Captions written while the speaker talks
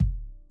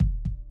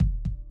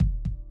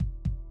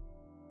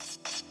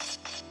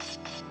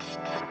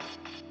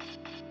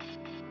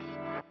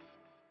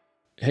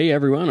Hey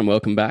everyone, and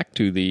welcome back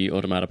to the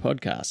Automata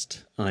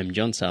Podcast. I'm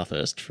John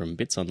Southurst from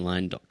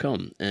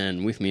bitsonline.com,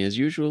 and with me as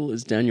usual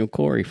is Daniel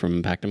Corey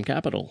from Pactum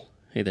Capital.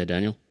 Hey there,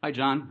 Daniel. Hi,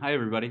 John. Hi,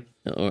 everybody.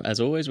 As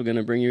always, we're going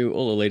to bring you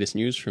all the latest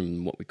news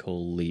from what we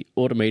call the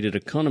automated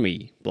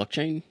economy,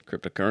 blockchain,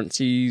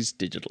 cryptocurrencies,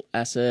 digital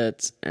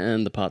assets,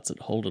 and the parts that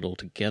hold it all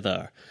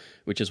together,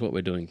 which is what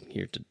we're doing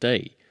here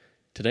today.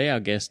 Today our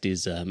guest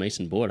is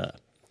Mason Borda.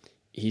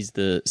 He's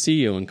the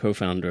CEO and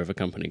co-founder of a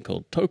company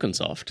called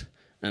Tokensoft,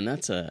 and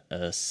that's a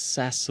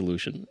SaaS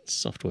solution,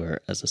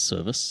 software as a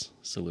service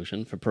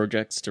solution for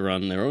projects to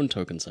run their own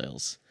token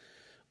sales,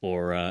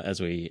 or as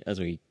we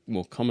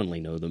more commonly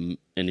know them,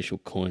 initial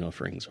coin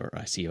offerings or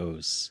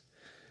ICOs.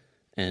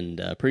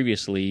 And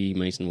previously,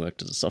 Mason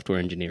worked as a software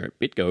engineer at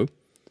BitGo,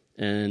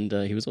 and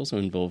he was also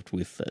involved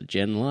with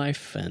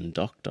GenLife and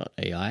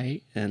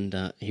Doc.ai,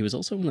 and he was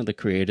also one of the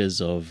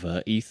creators of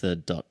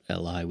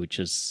Ether.li, which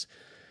is,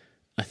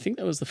 I think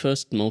that was the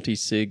first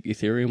multi-sig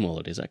Ethereum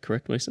wallet. Is that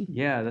correct, Mason?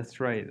 Yeah, that's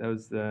right. That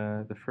was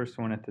the first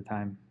one at the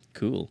time.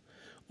 Cool.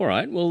 All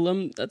right. Well,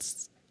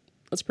 that's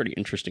pretty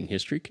interesting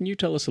history. Can you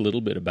tell us a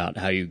little bit about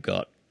how you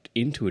got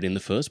into it in the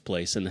first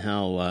place and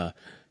how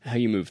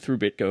you moved through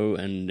BitGo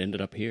and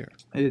ended up here?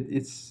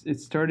 It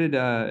started.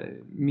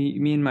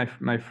 Me and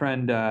my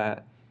friend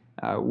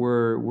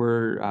we're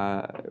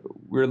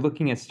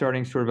looking at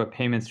starting sort of a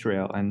payments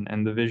rail,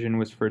 and the vision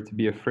was for it to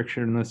be a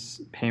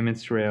frictionless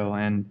payments rail.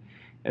 And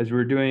as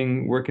we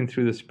were working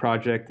through this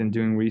project and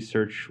doing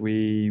research,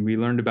 we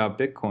learned about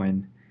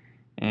Bitcoin.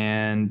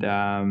 And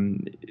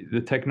the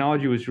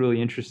technology was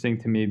really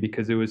interesting to me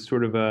because it was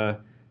sort of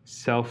a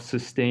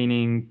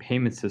self-sustaining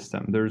payment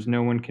system. There was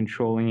no one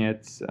controlling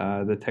it.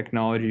 The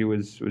technology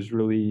was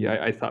really,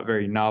 I thought,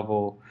 very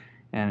novel,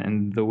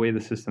 and the way the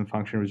system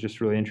functioned was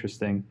just really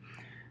interesting.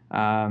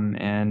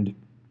 And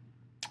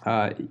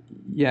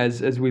yeah,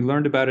 as we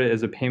learned about it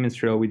as a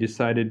payments rail, we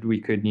decided we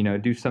could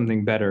do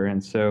something better,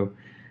 and so.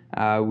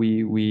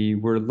 We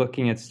were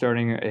looking at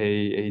starting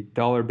a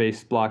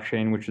dollar-based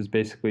blockchain, which is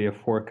basically a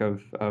fork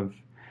of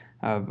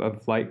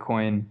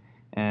Litecoin,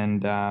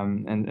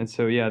 and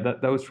so yeah,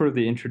 that was sort of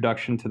the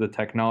introduction to the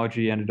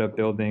technology. Ended up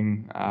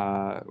building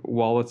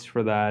wallets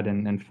for that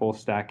and full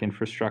stack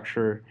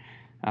infrastructure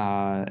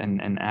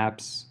and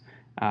apps,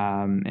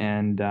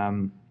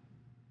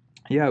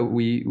 yeah,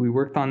 we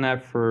worked on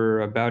that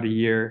for about a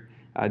year.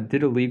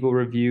 Did a legal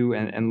review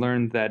and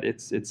learned that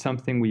it's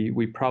something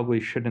we probably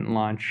shouldn't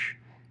launch.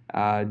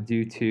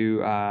 Due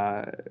to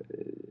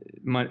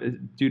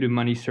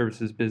money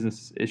services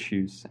business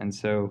issues, and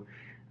so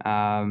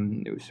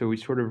we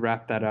sort of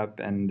wrapped that up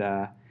and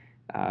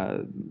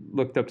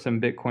looked up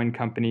some Bitcoin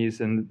companies,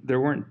 and there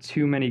weren't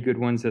too many good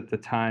ones at the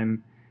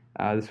time.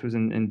 This was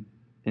in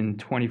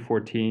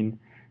 2014,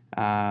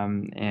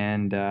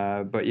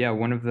 but yeah,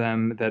 one of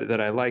them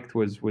that I liked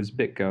was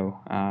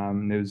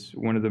BitGo. It was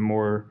one of the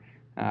more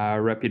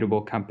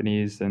reputable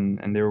companies,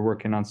 and they were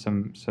working on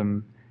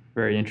some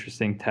very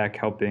interesting tech,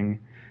 helping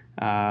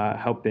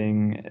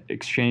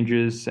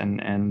exchanges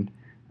and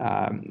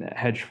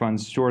hedge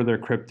funds store their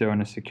crypto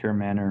in a secure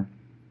manner.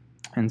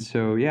 And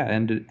so yeah,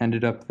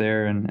 ended up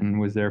there and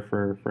was there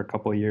for a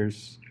couple of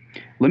years.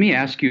 Let me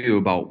ask you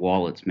about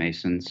wallets,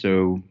 Mason.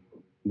 So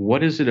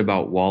what is it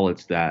about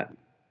wallets that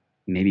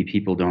maybe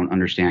people don't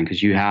understand?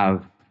 Because you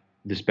have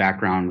this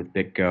background with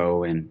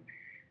BitGo, and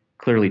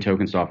clearly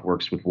Tokensoft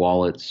works with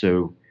wallets.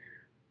 So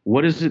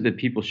what is it that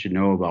people should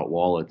know about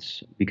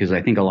wallets? Because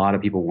I think a lot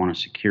of people want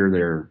to secure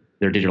their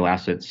digital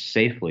assets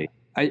safely.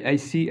 I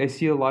see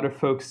a lot of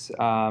folks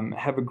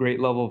have a great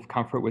level of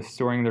comfort with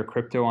storing their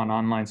crypto on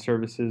online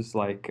services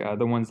like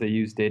the ones they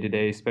use day to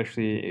day,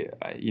 especially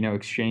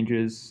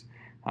exchanges,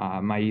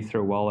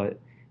 MyEther wallet.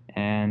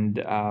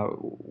 And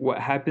what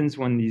happens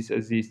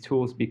as these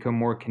tools become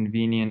more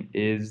convenient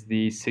is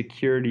the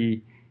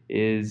security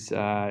is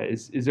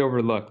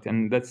overlooked,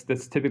 and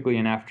that's typically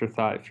an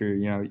afterthought if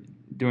you're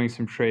doing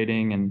some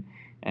trading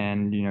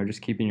and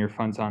just keeping your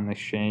funds on the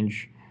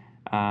exchange.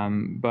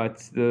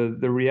 But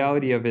the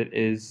reality of it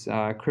is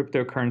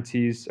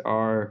cryptocurrencies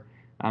are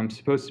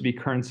supposed to be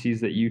currencies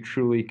that you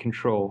truly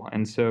control.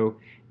 And so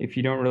if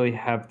you don't really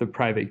have the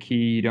private key,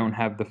 you don't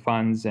have the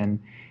funds, and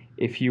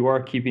if you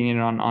are keeping it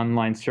on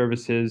online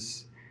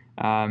services,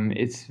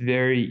 it's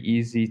very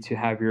easy to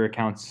have your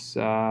accounts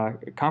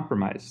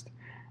compromised.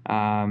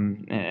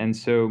 And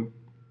so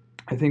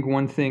I think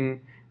one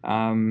thing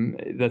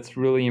that's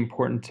really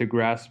important to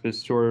grasp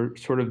is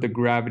sort of the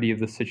gravity of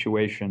the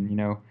situation.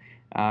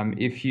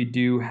 If you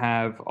do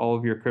have all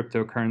of your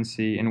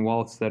cryptocurrency in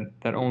wallets that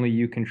only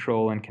you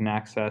control and can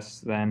access,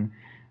 then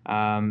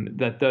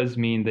that does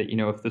mean that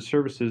if the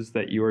services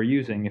that you are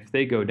using, if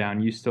they go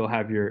down, you still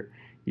have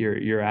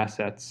your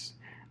assets.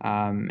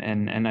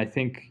 And I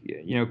think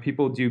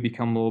people do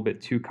become a little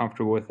bit too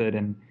comfortable with it,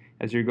 and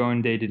as you're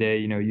going day to day,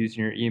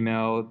 using your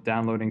email,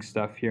 downloading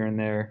stuff here and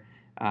there,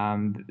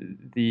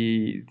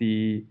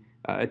 the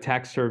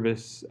attack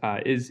surface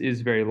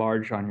is very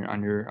large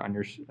on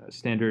your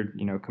standard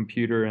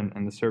computer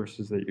and the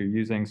services that you're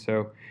using.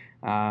 So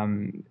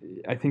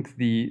I think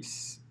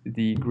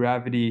the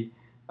gravity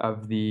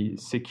of the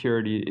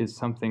security is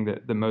something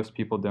that the most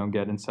people don't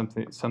get, and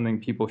something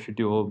people should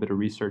do a little bit of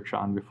research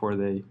on before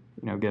they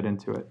get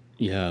into it.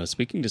 Yeah, I was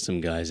speaking to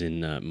some guys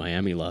in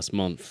Miami last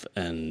month,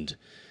 and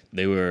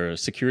they were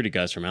security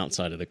guys from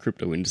outside of the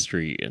crypto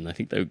industry, and I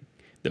think they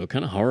were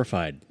kind of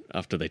horrified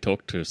after they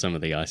talked to some of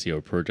the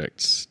ICO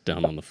projects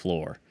down on the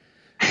floor.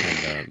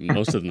 And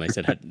most of them, they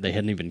said they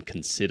hadn't even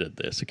considered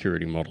their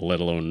security model, let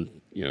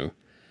alone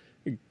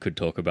could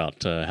talk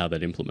about how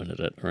they'd implemented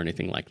it or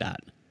anything like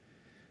that.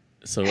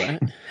 So,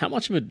 how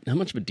much of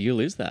a deal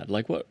is that?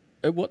 Like,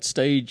 at what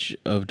stage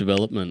of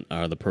development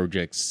are the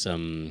projects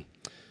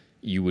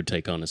you would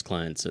take on as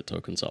clients at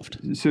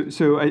TokenSoft?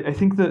 So I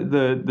think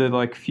the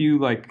like few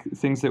like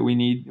things that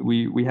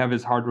we have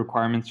as hard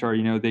requirements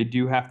are they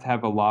do have to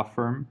have a law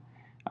firm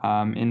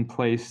in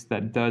place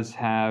that does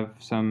have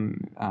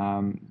some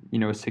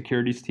a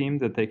securities team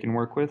that they can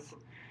work with.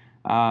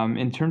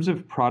 In terms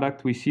of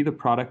product, we see the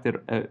product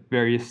at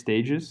various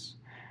stages.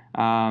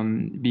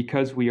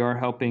 Because we are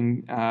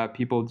helping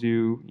people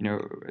do,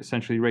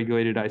 essentially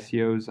regulated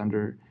ICOs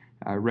under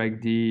Reg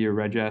D or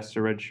Reg S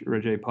or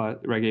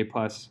Reg A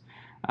plus.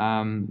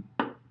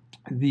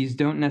 These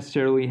don't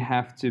necessarily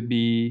have to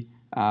be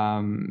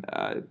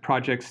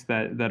projects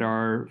that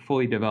are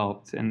fully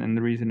developed, and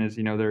the reason is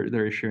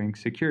they're issuing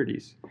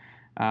securities,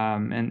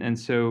 and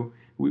so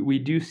we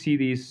do see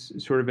these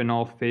sort of in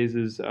all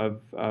phases of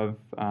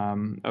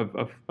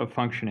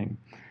functioning.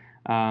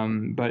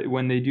 But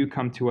when they do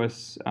come to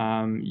us,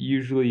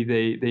 usually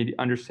they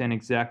understand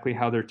exactly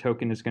how their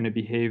token is going to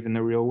behave in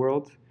the real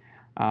world,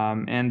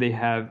 and they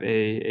have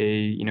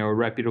a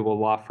reputable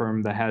law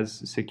firm that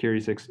has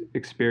securities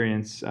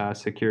experience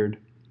secured.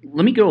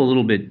 Let me go a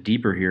little bit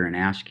deeper here and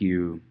ask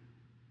you,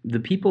 the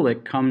people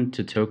that come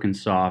to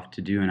TokenSoft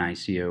to do an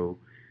ICO,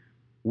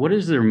 what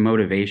is their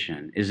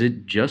motivation? Is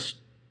it just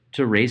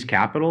to raise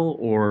capital,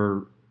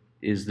 or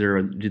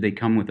do they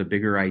come with a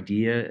bigger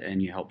idea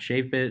and you help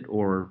shape it,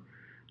 or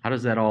how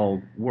does that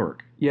all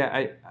work?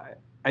 Yeah,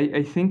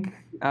 I think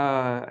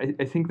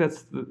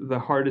that's the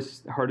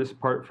hardest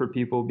part for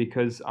people,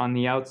 because on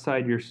the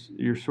outside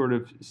you're sort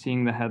of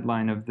seeing the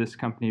headline of this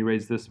company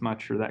raised this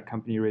much or that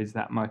company raised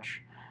that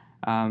much.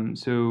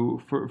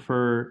 So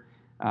for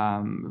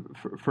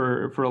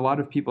a lot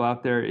of people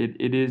out there,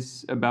 it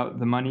is about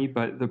the money,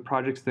 but the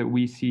projects that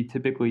we see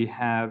typically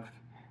have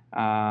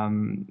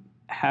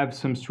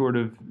some sort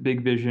of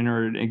big vision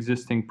or an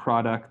existing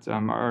product.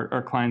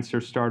 Our clients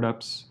are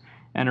startups,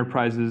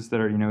 enterprises that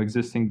are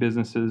existing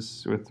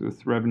businesses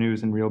with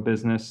revenues and real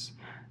business,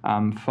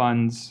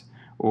 funds,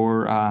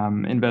 or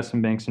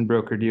investment banks and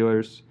broker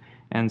dealers.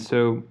 And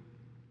so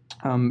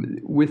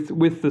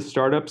with the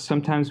startups,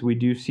 sometimes we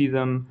do see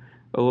them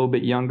a little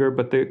bit younger,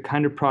 but the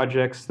kind of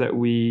projects that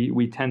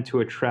we tend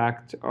to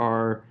attract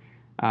are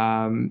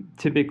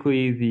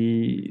typically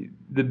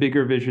the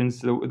bigger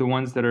visions, the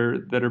ones that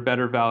are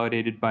better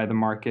validated by the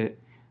market.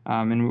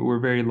 And we're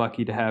very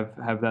lucky to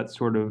have that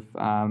sort of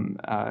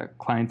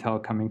clientele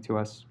coming to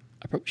us.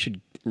 I probably should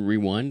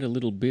rewind a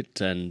little bit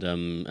and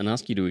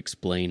ask you to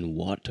explain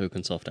what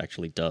TokenSoft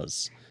actually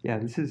does. Yeah,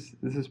 this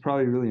is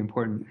probably really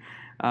important.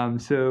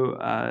 So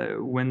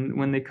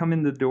when they come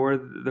in the door,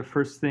 the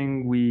first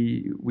thing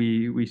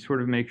we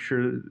sort of make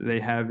sure they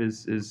have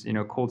is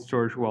cold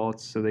storage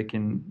wallets, so they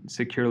can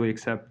securely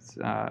accept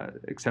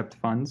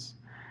funds.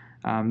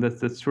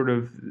 That's sort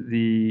of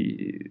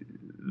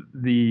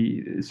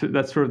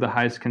that's sort of the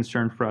highest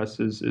concern for us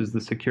is the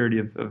security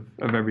of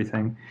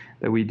everything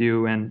that we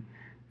do. And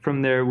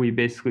from there, we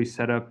basically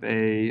set up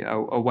a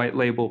white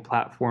label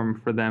platform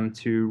for them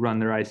to run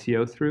their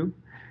ICO through,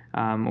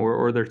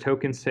 or their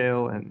token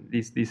sale. And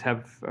these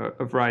have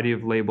a variety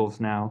of labels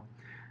now.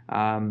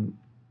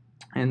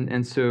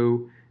 And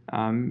so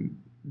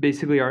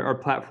basically our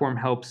platform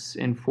helps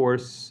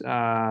enforce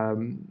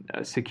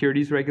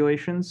securities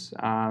regulations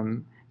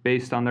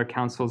based on their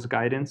council's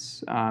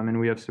guidance, and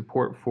we have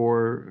support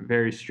for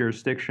various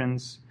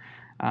jurisdictions.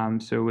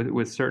 So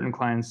with certain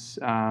clients,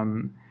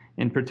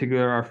 in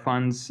particular our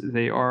funds,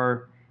 they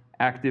are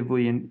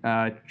actively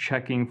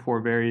checking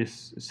for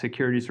various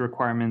securities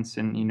requirements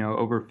in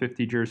over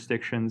 50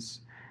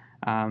 jurisdictions.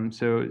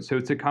 So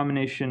it's a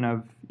combination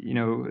of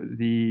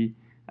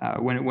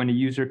when a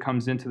user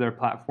comes into their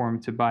platform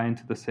to buy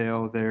into the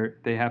sale,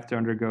 they have to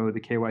undergo the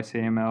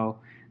KYC-AML,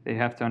 they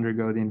have to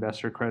undergo the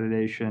investor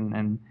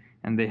accreditation,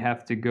 and they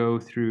have to go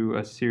through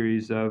a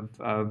series of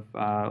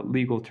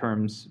legal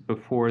terms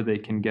before they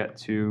can get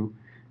to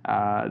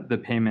the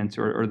payment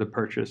or the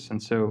purchase.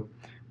 And so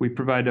we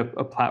provide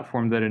a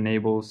platform that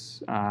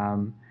enables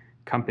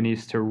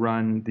companies to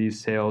run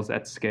these sales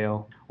at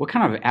scale. What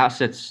kind of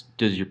assets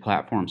does your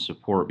platform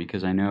support?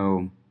 Because I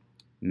know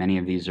many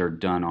of these are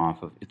done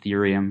off of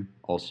Ethereum.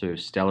 Also,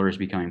 Stellar is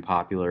becoming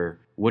popular.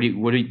 What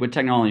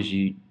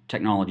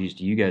technologies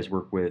do you guys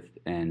work with,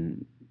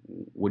 and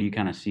what do you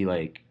kind of see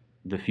like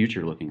the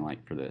future looking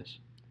like for this?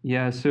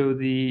 Yeah, so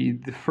the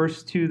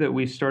first two that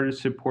we started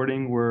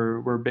supporting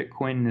were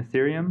Bitcoin and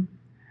Ethereum.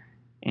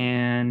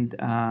 And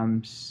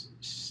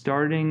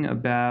starting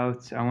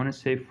about, I want to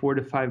say 4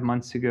 to 5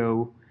 months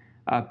ago,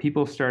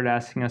 people started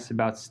asking us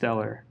about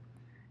Stellar.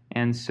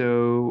 And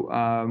so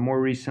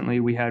more recently,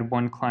 we had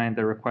one client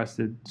that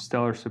requested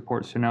Stellar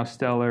support. So now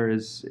Stellar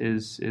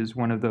is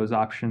one of those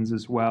options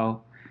as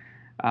well.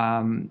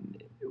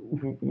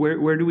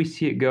 Where do we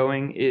see it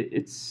going?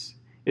 It's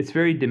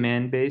very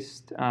demand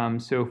based.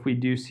 So if we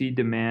do see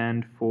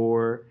demand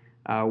for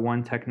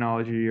one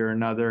technology or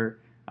another,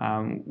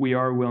 we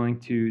are willing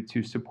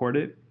to support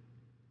it.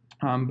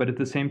 But at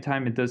the same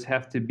time, it does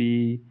have to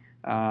be.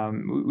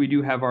 We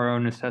do have our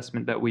own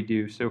assessment that we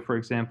do. So, for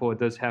example, it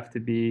does have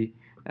to be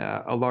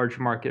a large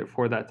market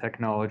for that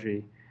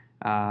technology,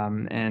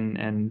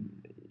 and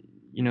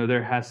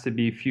there has to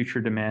be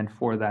future demand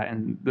for that,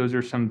 and those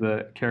are some of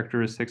the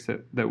characteristics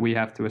that we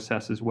have to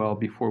assess as well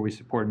before we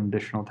support an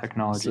additional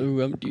technology.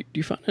 So, do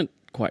you find it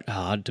quite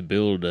hard to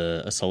build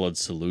a solid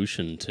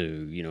solution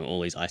to all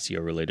these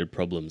ICO related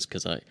problems?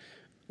 Because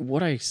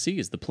what I see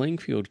is the playing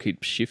field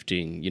keeps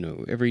shifting.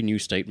 Every new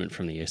statement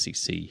from the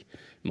SEC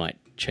might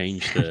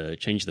change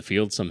the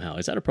field somehow.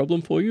 Is that a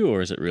problem for you,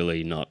 or is it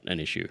really not an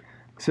issue?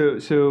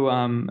 So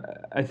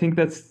I think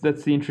that's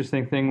the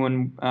interesting thing.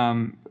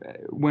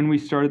 When we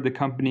started the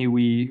company,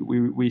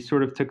 we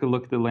sort of took a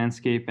look at the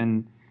landscape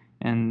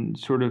and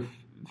sort of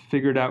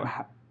figured out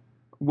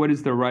what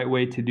is the right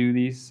way to do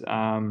these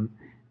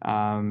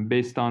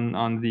based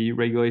on the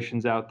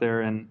regulations out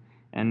there,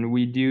 and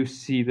we do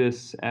see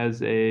this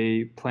as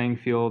a playing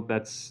field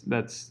that's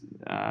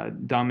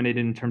dominated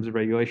in terms of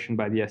regulation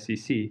by the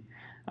SEC.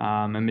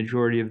 A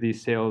majority of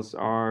these sales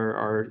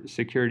are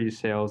securities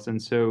sales,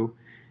 and so.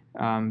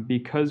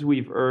 Because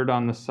we've erred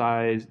on the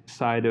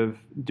side of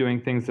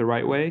doing things the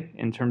right way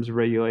in terms of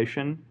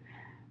regulation,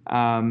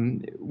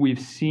 we've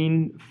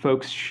seen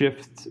folks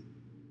shift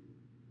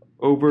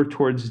over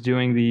towards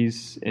doing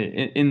these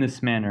in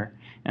this manner.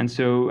 And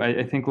so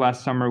I think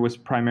last summer was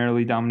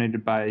primarily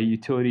dominated by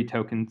utility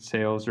token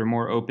sales or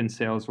more open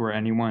sales where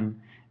anyone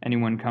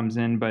comes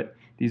in, but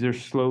these are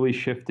slowly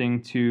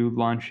shifting to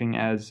launching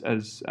as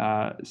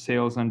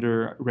sales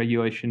under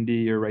Regulation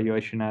D or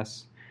Regulation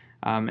S.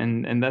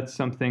 And that's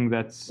something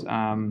that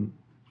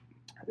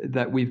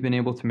we've been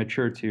able to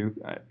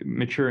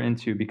mature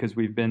into because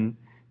we've been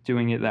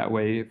doing it that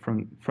way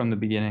from the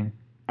beginning.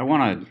 I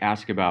want to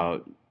ask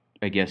about,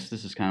 I guess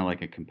this is kind of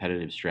like a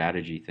competitive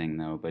strategy thing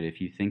though, but if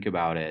you think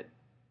about it,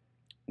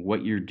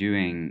 what you're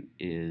doing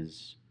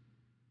is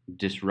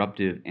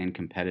disruptive and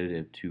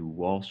competitive to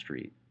Wall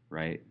Street,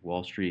 right?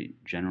 Wall Street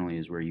generally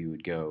is where you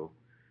would go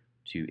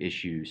to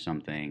issue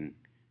something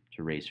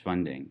to raise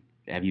funding.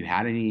 Have you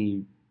had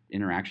any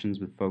interactions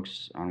with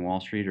folks on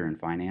Wall Street or in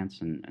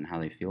finance and how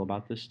they feel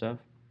about this stuff?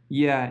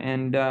 Yeah,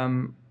 and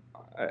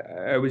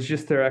I was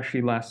just there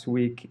actually last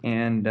week,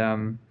 and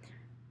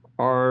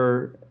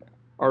our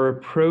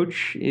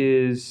approach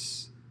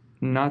is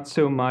not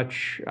so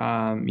much,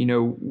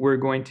 we're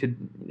going to,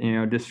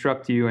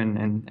 disrupt you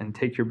and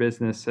take your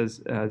business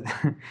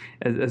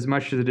as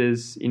much as it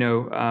is,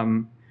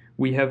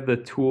 we have the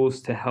tools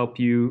to help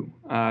you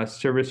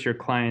service your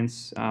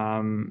clients,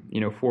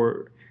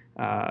 for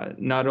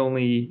not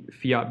only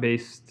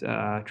fiat-based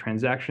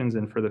transactions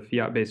and for the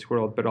fiat-based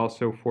world, but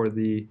also for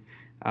the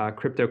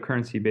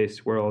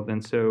cryptocurrency-based world.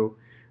 And so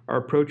our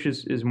approach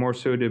is more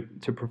so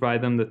to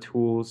provide them the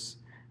tools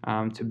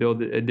to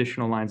build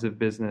additional lines of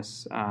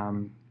business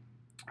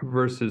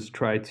versus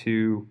try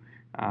to,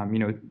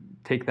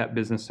 take that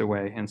business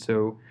away. And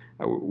so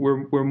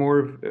we're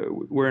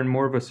in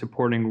more of a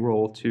supporting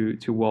role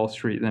to Wall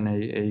Street than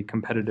a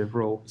competitive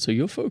role. So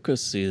your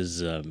focus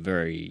is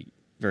very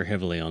very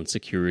heavily on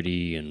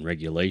security and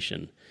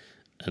regulation,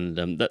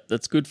 and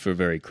that's good for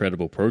very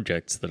credible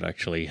projects that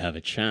actually have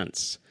a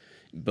chance.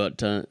 But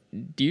do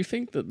you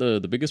think that the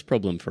biggest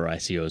problem for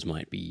ICOs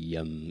might be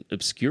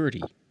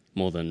obscurity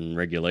more than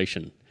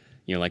regulation?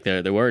 Like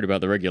they're worried about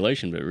the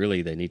regulation, but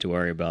really they need to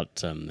worry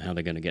about how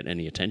they're going to get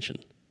any attention.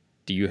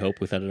 Do you help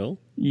with that at all?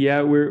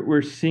 Yeah,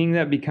 we're seeing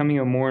that becoming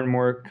a more and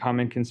more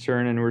common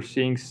concern, and we're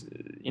seeing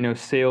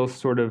sales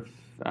sort of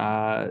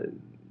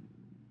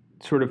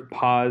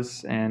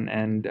pause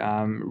and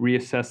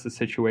reassess the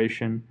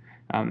situation.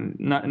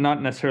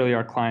 Not necessarily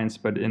our clients,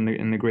 but in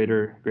the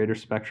greater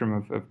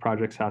spectrum of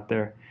projects out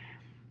there.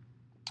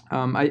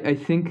 I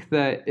think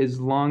that as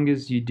long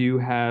as you do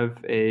have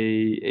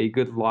a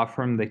good law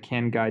firm that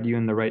can guide you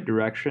in the right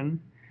direction,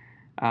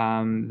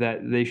 that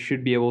they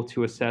should be able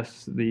to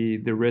assess the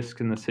risk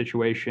in the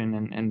situation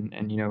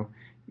and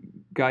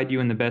guide you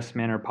in the best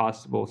manner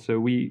possible. So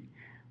we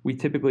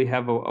typically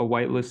have a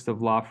whitelist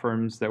of law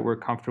firms that we're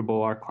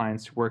comfortable our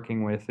clients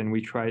working with, and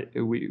we try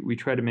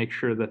to make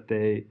sure that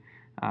they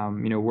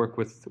work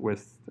with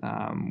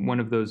one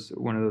of those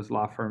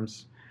law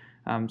firms.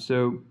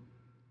 So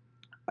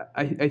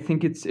I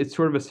think it's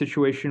sort of a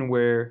situation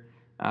where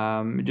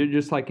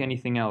just like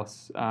anything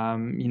else,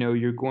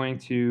 you're going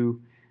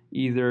to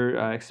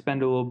either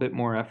expend a little bit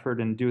more effort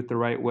and do it the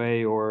right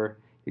way, or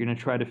you're going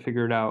to try to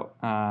figure it out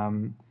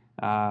on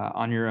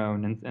your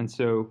own. And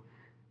so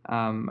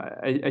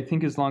I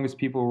think as long as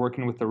people are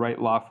working with the right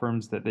law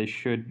firms, that they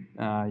should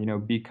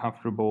be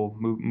comfortable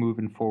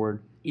moving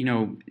forward.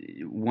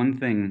 One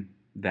thing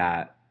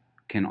that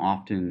can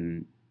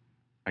often,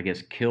 I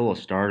guess, kill a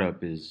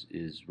startup is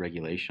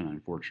regulation,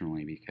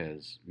 unfortunately,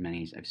 because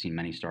I've seen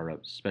many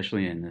startups,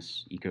 especially in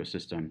this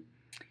ecosystem,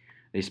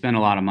 they spend a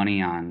lot of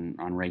money on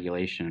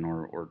regulation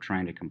or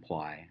trying to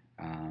comply,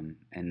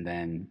 and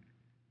then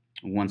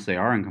once they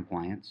are in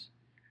compliance,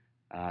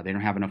 they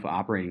don't have enough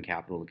operating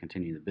capital to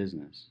continue the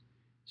business.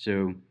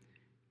 So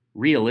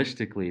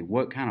realistically,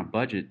 what kind of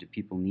budget do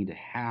people need to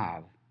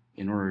have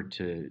in order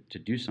to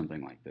do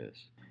something like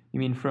this? You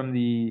mean from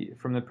the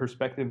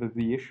perspective of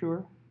the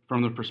issuer?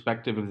 From the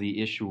perspective of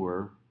the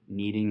issuer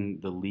needing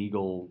the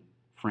legal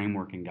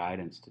framework and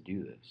guidance to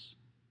do this.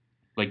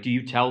 Like, do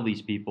you tell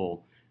these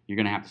people you're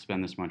going to have to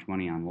spend this much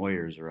money on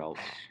lawyers or else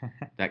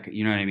that,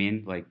 you know what I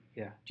mean? Like,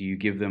 Yeah. do you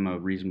give them a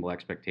reasonable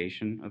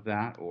expectation of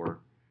that, or?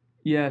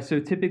 Yeah, so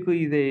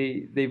typically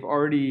they've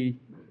already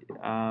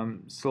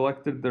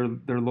selected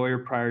their lawyer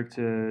prior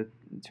to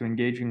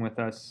engaging with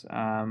us.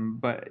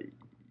 But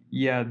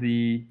yeah,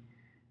 the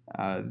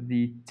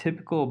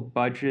typical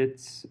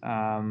budgets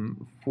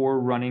for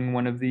running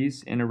one of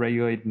these in a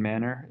regulated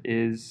manner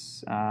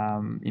is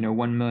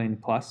 1 million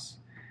plus.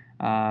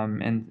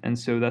 And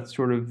so that's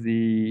sort of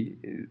the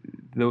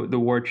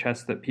war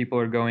chest that people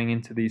are going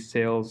into these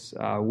sales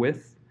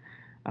with.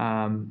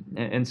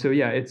 And so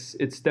yeah,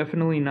 it's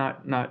definitely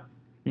not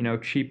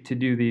cheap to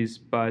do these,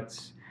 but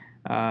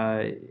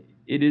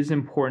it is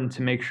important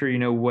to make sure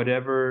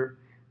whatever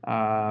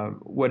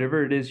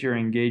it is you're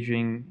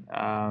engaging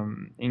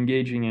in,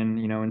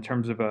 in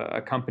terms of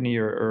a company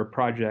or a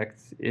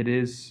project, it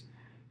is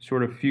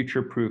sort of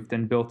future proofed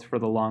and built for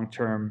the long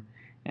term.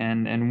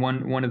 And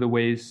one of the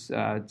ways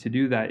to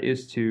do that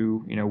is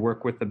to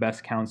work with the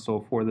best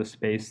counsel for the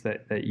space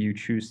that you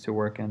choose to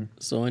work in.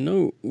 So I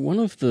know one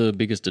of the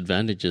biggest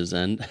advantages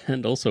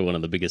and also one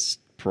of the biggest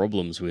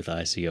problems with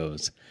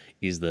ICOs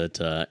is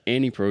that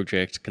any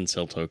project can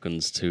sell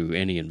tokens to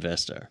any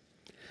investor.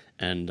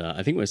 And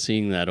I think we're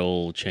seeing that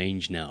all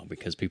change now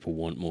because people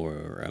want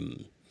more.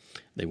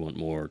 They want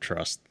more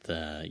trust.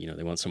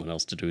 They want someone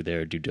else to do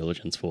their due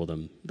diligence for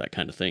them, that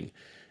kind of thing.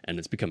 And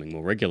it's becoming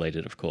more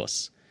regulated, of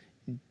course.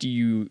 Do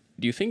you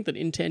think that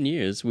in 10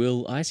 years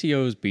will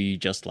ICOs be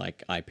just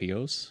like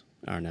IPOs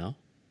are now,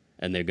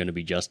 and they're going to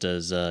be just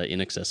as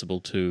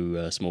inaccessible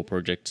to small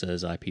projects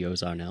as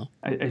IPOs are now?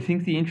 I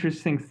think the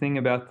interesting thing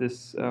about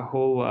this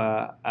whole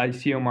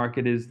ICO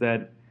market is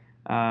that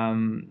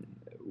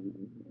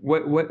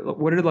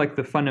what are like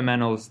the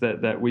fundamentals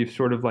that we've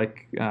sort of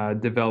like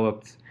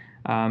developed.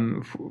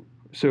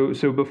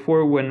 So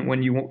before,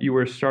 when you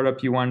were a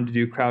startup, you wanted to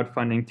do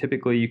crowdfunding.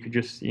 Typically, you could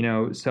just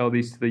sell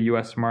these to the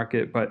U.S.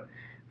 market. But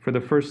for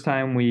the first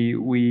time,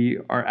 we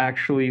are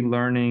actually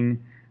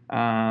learning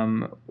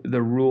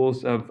the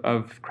rules of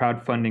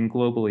crowdfunding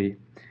globally.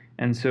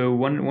 And so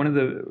one of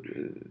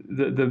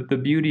the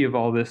beauty of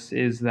all this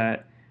is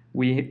that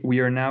we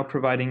are now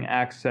providing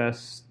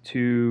access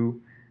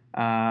to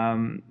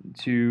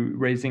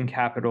raising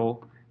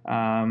capital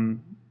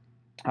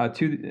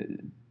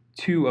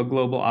to a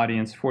global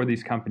audience for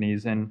these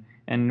companies, and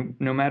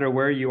no matter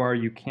where you are,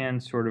 you can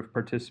sort of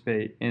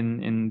participate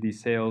in these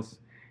sales.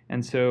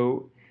 And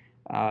so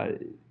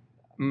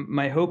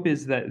my hope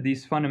is that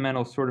these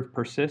fundamentals sort of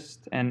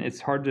persist, and it's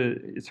hard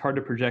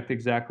to project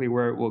exactly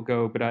where it will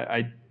go, but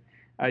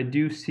I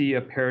do see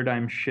a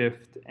paradigm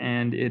shift,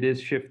 and it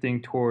is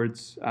shifting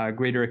towards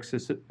greater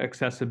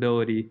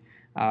accessibility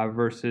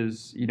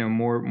versus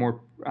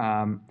more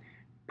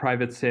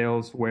private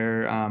sales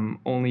where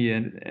only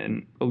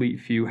an elite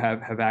few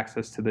have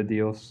access to the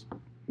deals.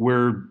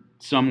 We're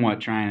somewhat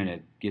trying to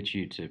get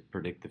you to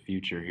predict the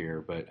future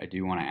here, but I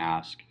do want to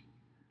ask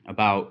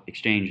about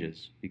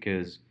exchanges,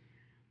 because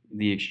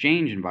the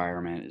exchange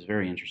environment is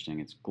very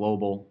interesting. It's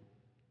global.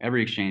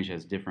 Every exchange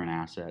has different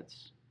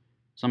assets.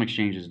 Some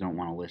exchanges don't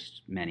want to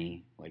list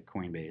many, like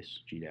Coinbase,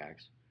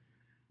 GDAX.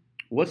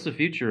 What's the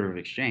future of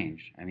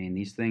exchange? I mean,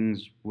 these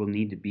things will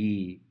need to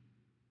be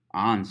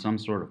on some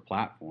sort of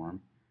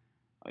platform.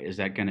 Is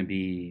that going to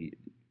be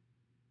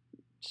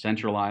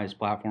centralized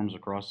platforms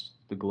across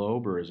the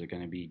globe, or is it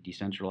going to be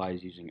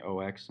decentralized using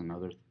OX and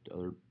other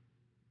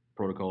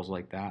protocols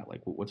like that?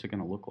 Like, what's it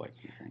going to look like,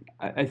 do you think?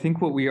 I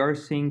think what we are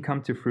seeing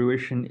come to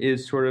fruition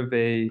is sort of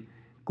a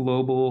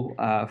global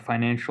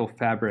financial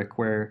fabric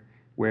where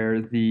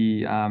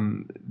the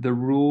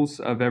rules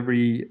of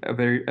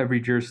every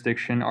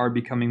jurisdiction are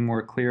becoming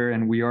more clear,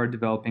 and we are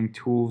developing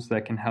tools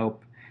that can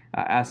help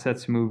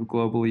assets move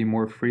globally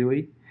more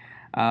freely.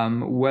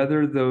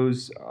 Whether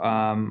those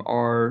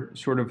are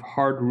sort of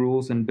hard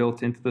rules and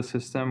built into the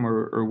system,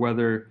 or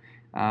whether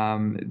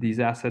these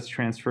assets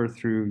transfer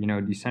through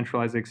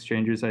decentralized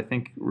exchanges, I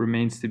think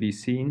remains to be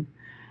seen.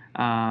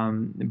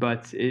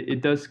 But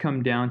it does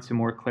come down to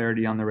more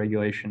clarity on the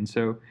regulation.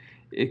 So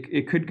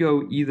it could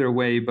go either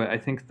way, but I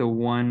think the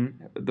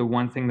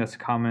one thing that's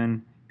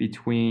common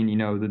between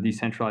the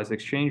decentralized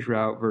exchange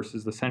route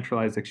versus the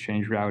centralized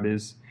exchange route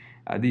is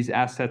these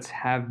assets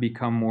have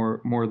become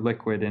more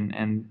liquid,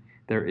 and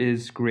there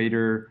is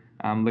greater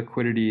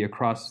liquidity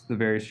across the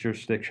various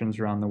jurisdictions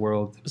around the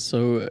world.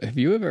 So have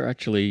you ever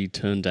actually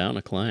turned down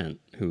a client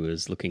who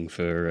is looking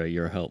for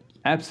your help?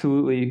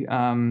 Absolutely. You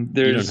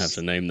don't have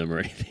to name them or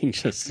anything,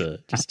 just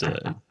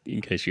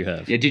in case you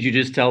have. Yeah, did you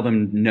just tell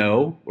them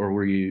no, or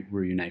were you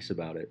nice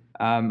about it?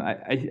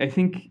 I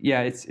think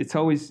it's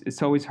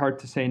always hard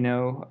to say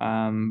no,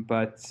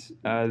 but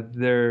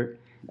they're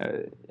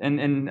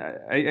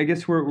I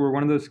guess we're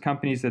one of those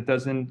companies that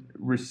doesn't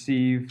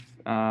receive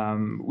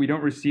we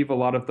don't receive a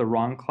lot of the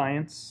wrong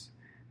clients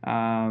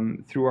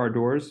through our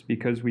doors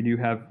because we do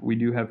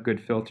have good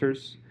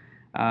filters.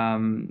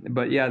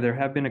 But yeah, there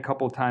have been a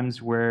couple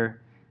times where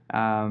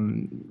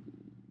if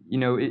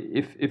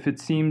it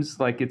seems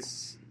like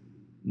it's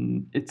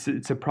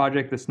a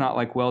project that's not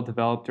like well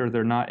developed or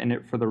they're not in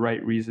it for the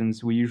right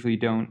reasons, we usually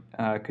don't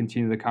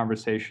continue the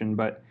conversation.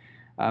 But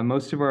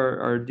most of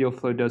our deal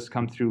flow does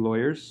come through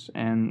lawyers,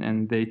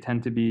 and they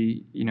tend to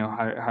be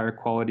higher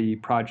quality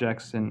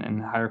projects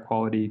and higher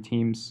quality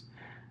teams,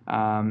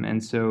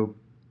 and so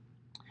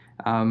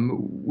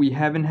we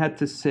haven't had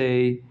to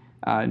say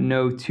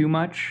no too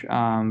much,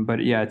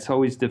 but yeah, it's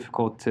always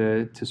difficult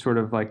to sort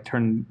of like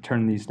turn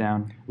these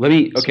down.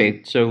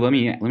 So let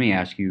me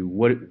ask you,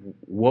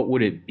 what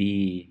would it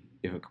be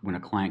when a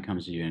client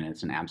comes to you and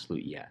it's an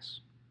absolute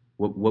yes?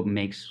 What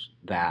makes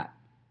that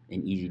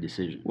an easy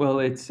decision? Well,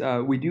 it's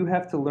we do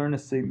have to learn a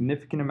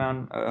significant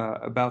amount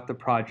about the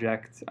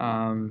project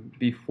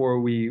before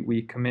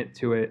we commit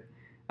to it,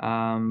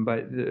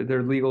 but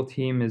their legal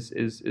team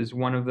is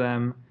one of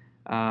them.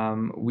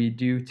 We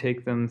do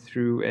take them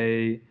through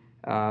a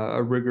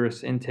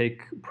rigorous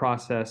intake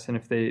process, and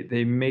if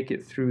they make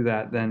it through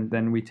that,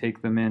 then we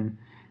take them in.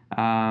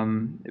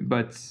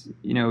 But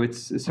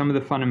it's some of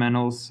the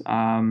fundamentals.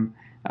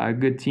 A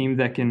good team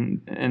that can,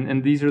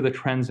 and these are the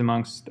trends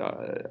amongst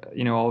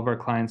all of our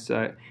clients.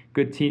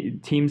 Good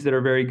teams that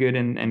are very good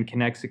and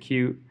can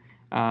execute.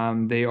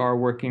 They are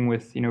working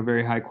with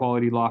very high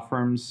quality law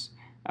firms.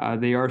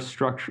 They are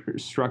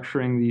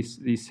structuring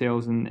these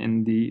sales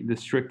in the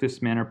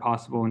strictest manner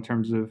possible in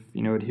terms of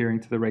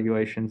adhering to the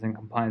regulations and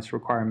compliance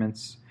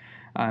requirements.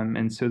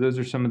 And so those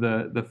are some of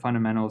the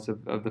fundamentals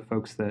of the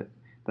folks that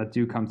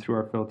do come through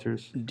our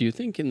filters. Do you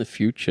think in the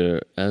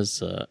future,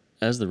 as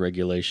the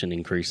regulation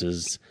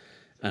increases,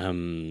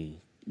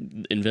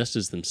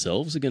 investors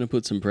themselves are going to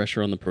put some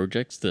pressure on the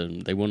projects?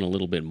 They want a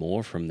little bit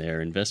more from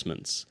their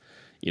investments.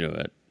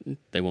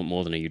 They want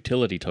more than a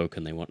utility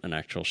token. They want an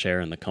actual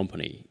share in the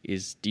company.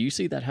 Do you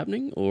see that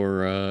happening,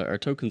 or are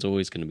tokens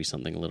always going to be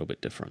something a little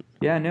bit different?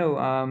 Yeah,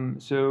 no.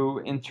 So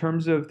in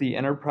terms of the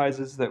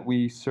enterprises that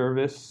we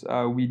service,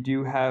 we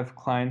do have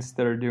clients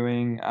that are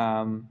doing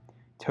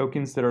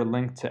tokens that are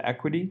linked to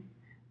equity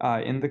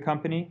in the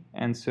company.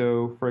 And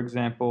so, for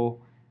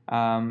example,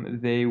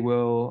 they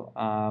will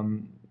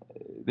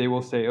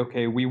say,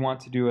 okay, we want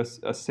to do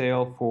a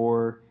sale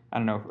for, I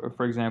don't know,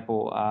 for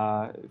example,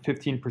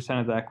 15%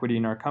 of the equity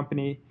in our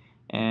company,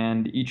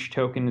 and each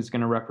token is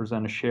going to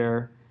represent a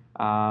share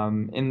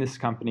in this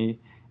company.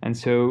 And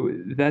so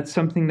that's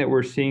something that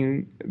we're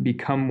seeing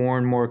become more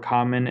and more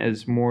common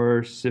as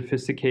more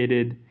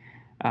sophisticated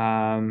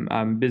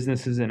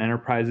businesses and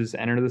enterprises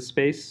enter the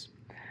space.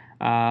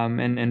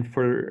 And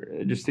for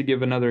just to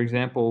give another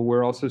example,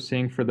 we're also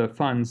seeing for the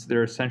funds,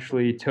 they're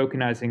essentially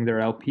tokenizing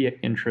their LP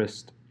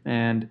interest.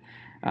 And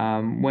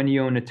when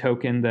you own a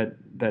token that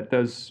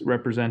does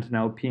represent an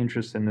LP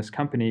interest in this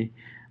company,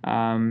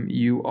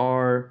 you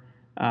are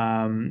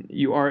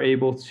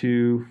able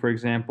to, for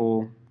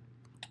example,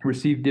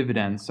 receive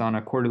dividends on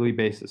a quarterly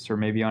basis or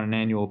maybe on an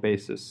annual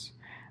basis,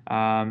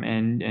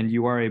 and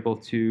you are able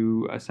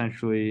to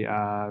essentially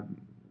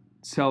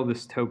sell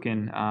this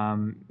token,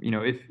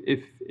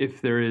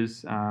 if there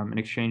is an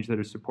exchange that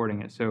is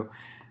supporting it. So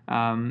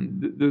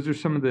those are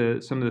some of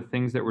the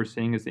things that we're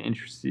seeing as the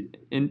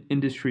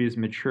industry is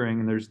maturing,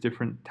 and there's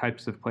different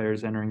types of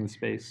players entering the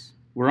space.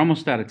 We're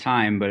almost out of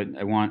time, but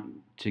I want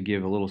to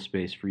give a little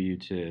space for you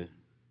to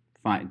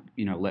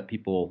let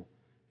people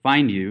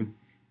find you.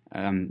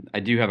 I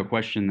do have a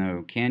question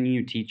though. Can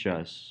you teach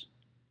us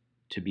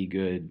to be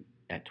good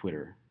at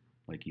Twitter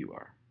like you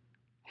are?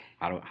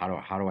 How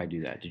do I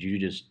do that? Did you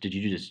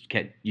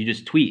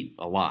just tweet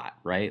a lot,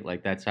 right?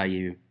 Like that's how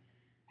you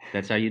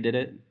did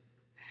it?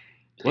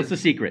 What's the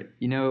secret?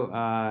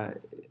 I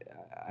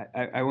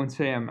won't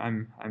say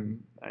I'm I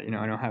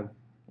don't have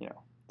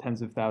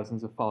tens of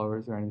thousands of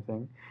followers or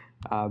anything,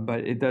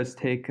 but it does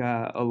take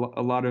a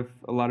lot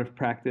of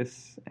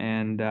practice.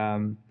 And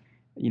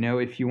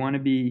if you want to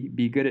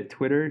be good at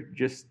Twitter,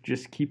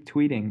 just keep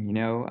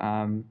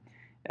tweeting.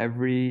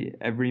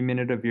 Every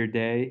minute of your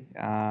day,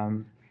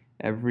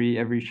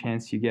 every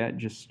chance you get,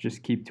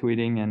 just keep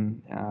tweeting,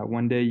 and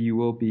one day you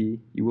will be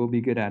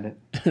good at it.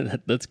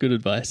 That's good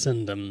advice,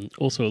 and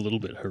also a little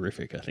bit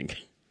horrific, I think.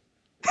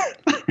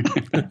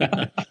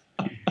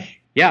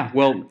 Yeah.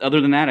 Well, other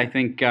than that, I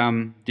think.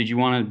 Did you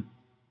want to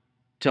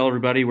tell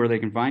everybody where they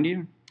can find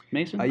you,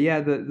 Mason?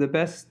 Yeah. The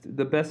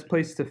best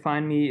place to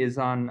find me is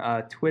on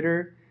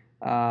Twitter.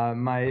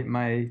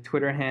 My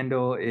Twitter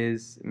handle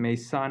is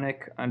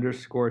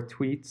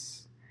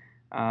Masonic_tweets.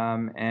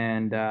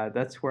 and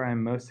that's where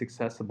I'm most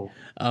accessible.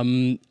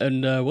 And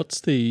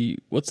what's the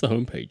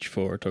homepage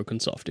for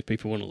Tokensoft if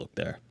people want to look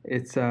there?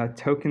 It's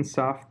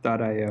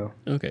tokensoft.io.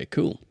 Okay,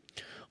 cool.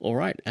 All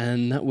right,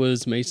 and that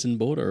was Mason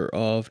Border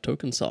of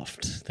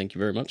Tokensoft. Thank you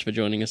very much for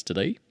joining us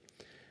today.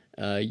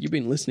 You've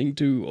been listening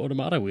to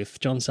Automata with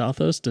John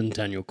Southurst and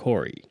Daniel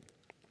Corey.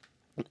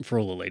 For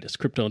all the latest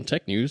crypto and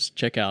tech news,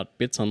 check out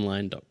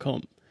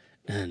bitsonline.com.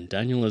 And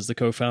Daniel is the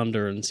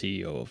co-founder and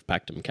CEO of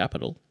Pactum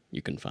Capital.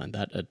 You can find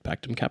that at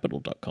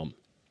pactumcapital.com.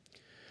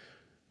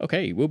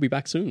 Okay, we'll be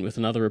back soon with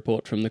another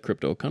report from the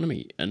crypto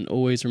economy. And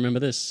always remember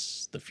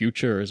this, the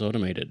future is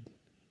automated.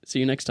 See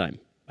you next time.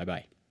 Bye-bye.